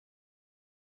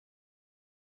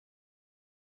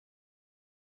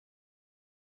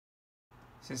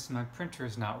Since my printer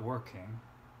is not working,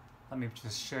 let me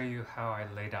just show you how I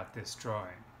laid out this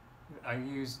drawing. I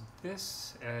used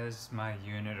this as my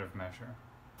unit of measure.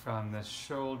 From the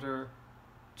shoulder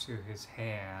to his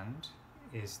hand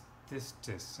is this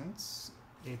distance.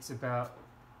 It's about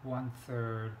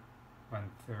 1/3,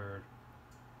 1/3,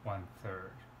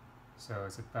 1/3. So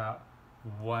it's about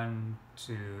 1,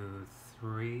 2,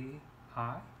 3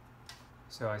 high.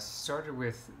 So I started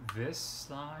with this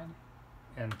line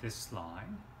and this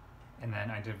line, and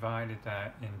then I divided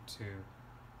that into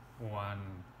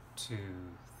 1,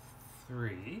 2,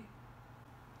 3,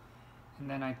 and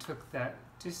then I took that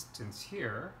distance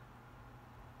here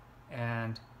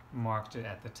and marked it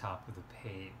at the top of the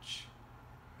page.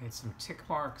 Made some tick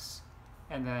marks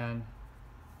and then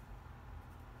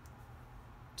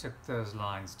took those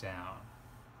lines down.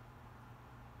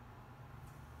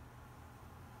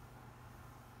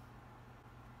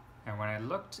 And when I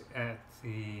looked at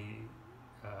the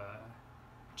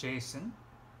Jason,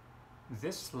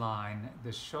 this line,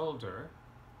 the shoulder,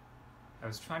 I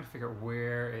was trying to figure out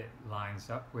where it lines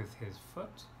up with his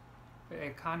foot.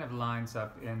 It kind of lines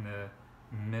up in the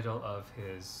middle of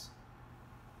his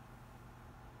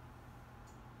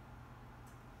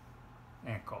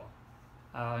ankle.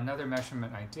 Another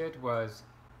measurement I did was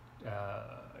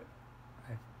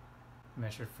I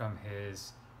measured from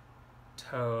his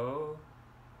toe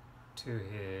to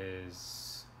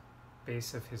his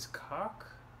base of his cock.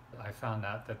 I found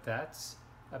out that that's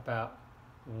about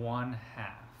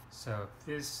 1/2. So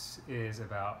this is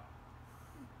about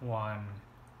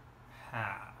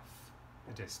 1/2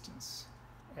 the distance.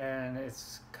 And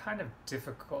it's kind of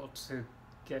difficult to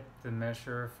get the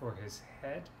measure for his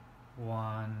head.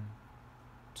 1,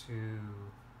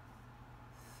 2,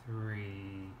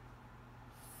 3,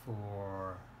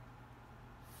 4,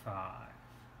 5.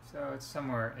 So it's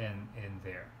somewhere in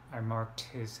there. I marked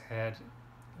his head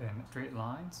in straight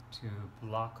lines to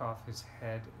block off his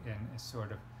head in a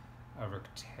sort of a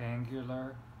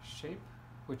rectangular shape,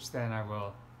 which then I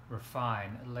will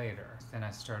refine later. Then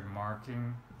I started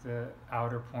marking the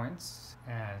outer points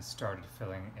and started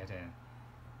filling it in.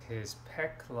 His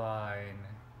pec line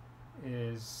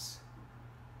is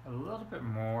a little bit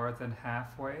more than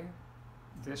halfway.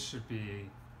 This should be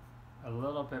a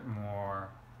little bit more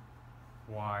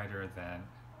wider than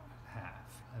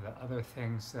half. The other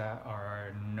things that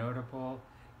are notable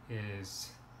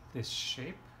is this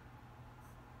shape,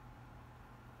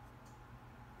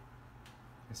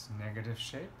 this negative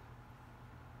shape.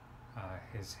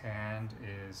 His hand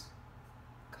is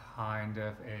kind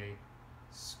of a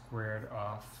squared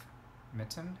off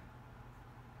mitten,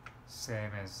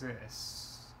 same as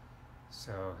this.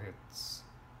 So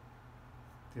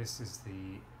this is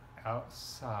the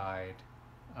outside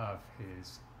of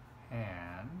his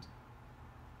hand,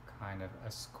 kind of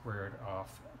a squared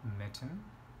off mitten.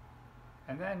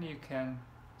 And then you can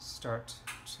start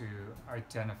to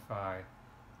identify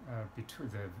between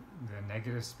the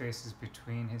negative spaces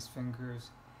between his fingers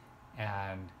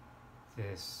and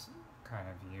this kind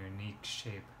of unique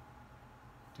shape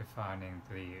defining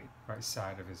the right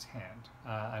side of his hand.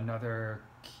 Another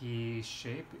key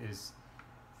shape is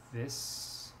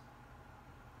this.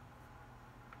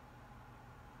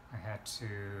 I had to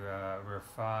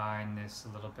refine this a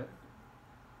little bit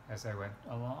as I went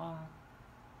along,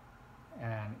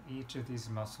 and each of these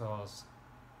muscles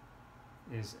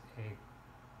is a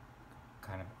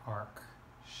kind of arc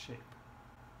shape.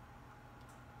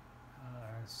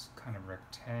 It's kind of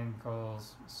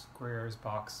rectangles, squares,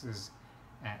 boxes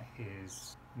at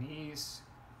his knees,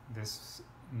 this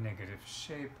negative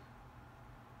shape,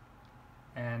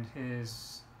 and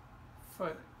his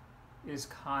foot is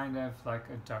kind of like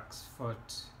a duck's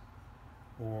foot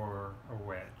or a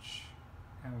wedge.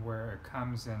 And where it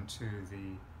comes into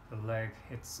the leg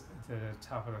hits the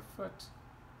top of the foot,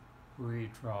 we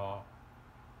draw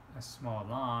a small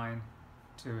line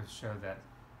to show that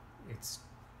it's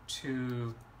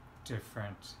two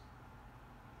different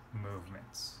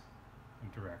movements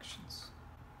and directions.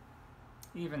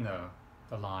 Even though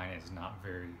the line is not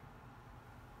very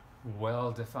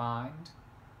well defined,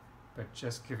 but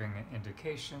just giving an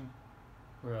indication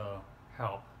will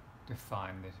help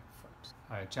define the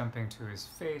foot. Jumping to his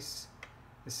face,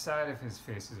 the side of his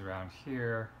face is around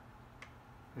here.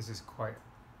 This is quite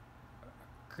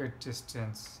a good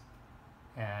distance,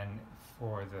 and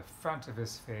for the front of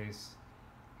his face,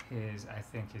 I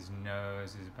think his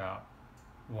nose is about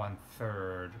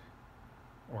 1/3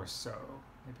 or so,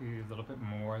 maybe a little bit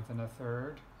more than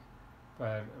 1/3,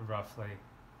 but roughly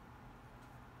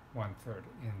 1/3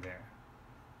 in there.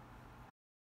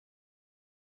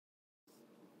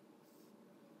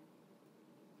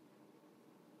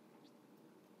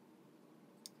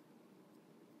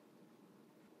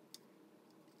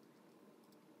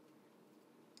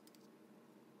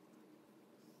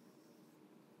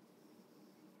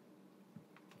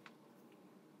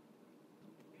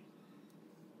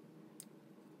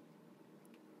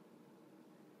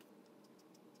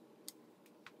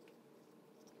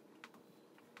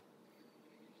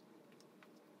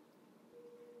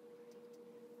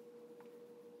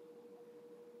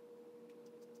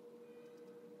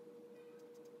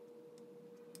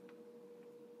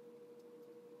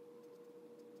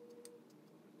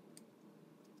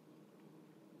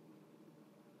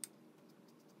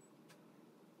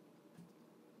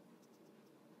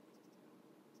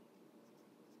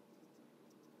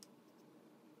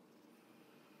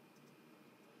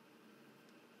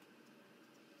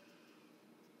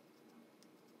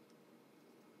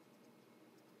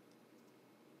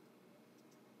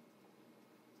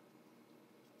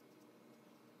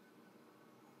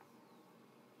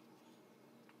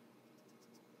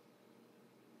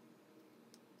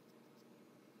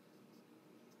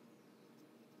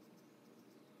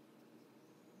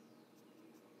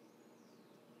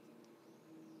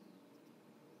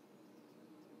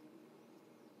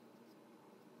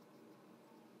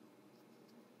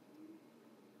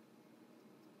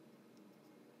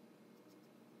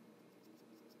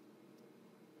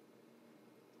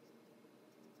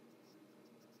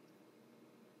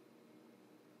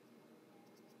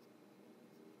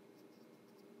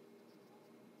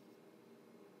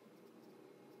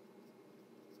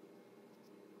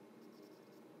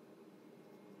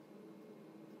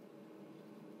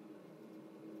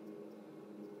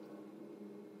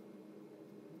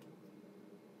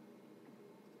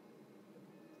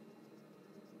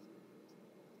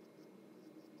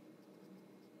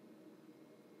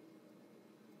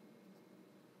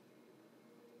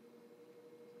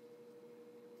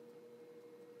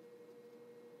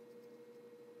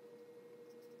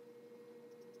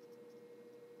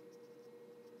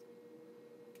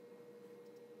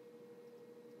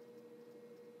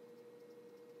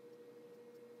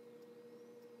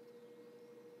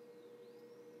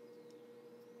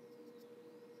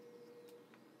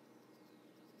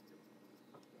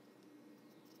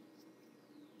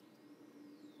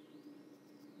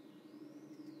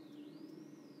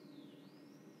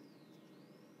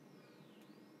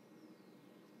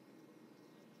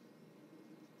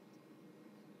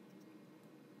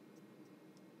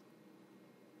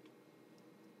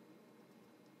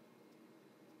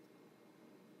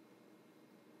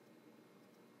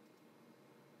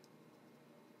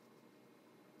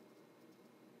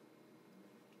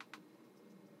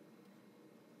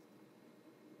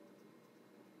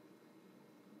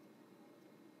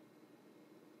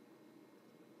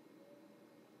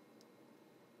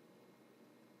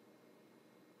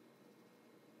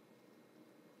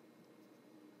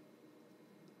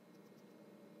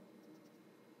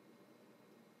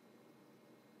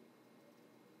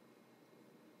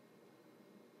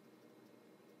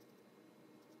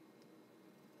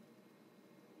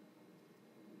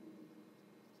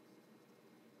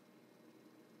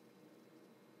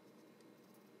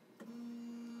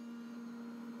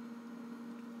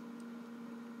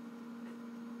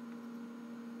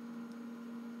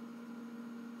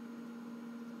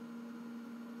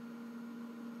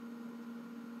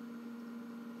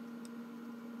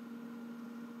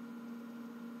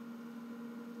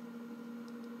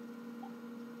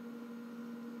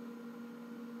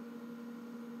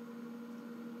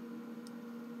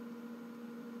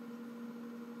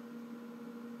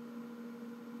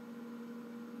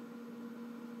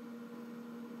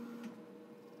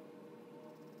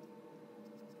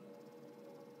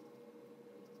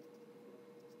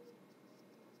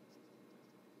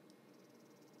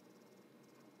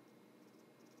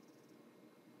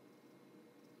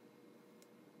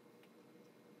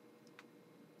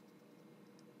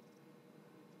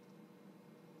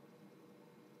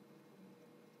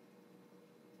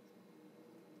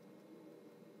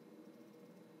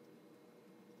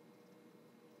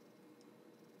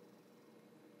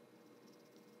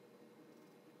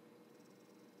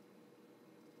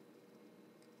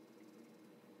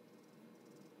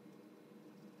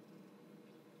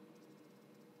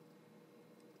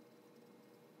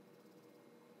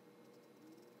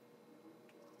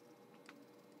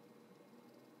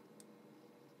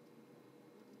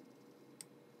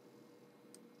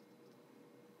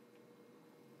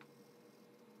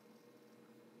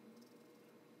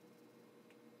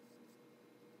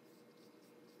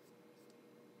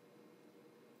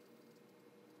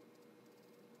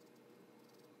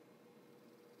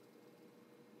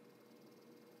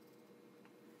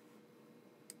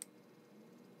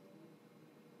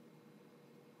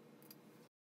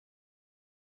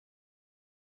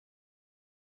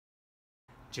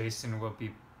 Jason will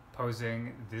be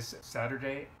posing this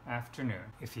Saturday afternoon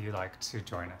if you'd like to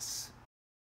join us.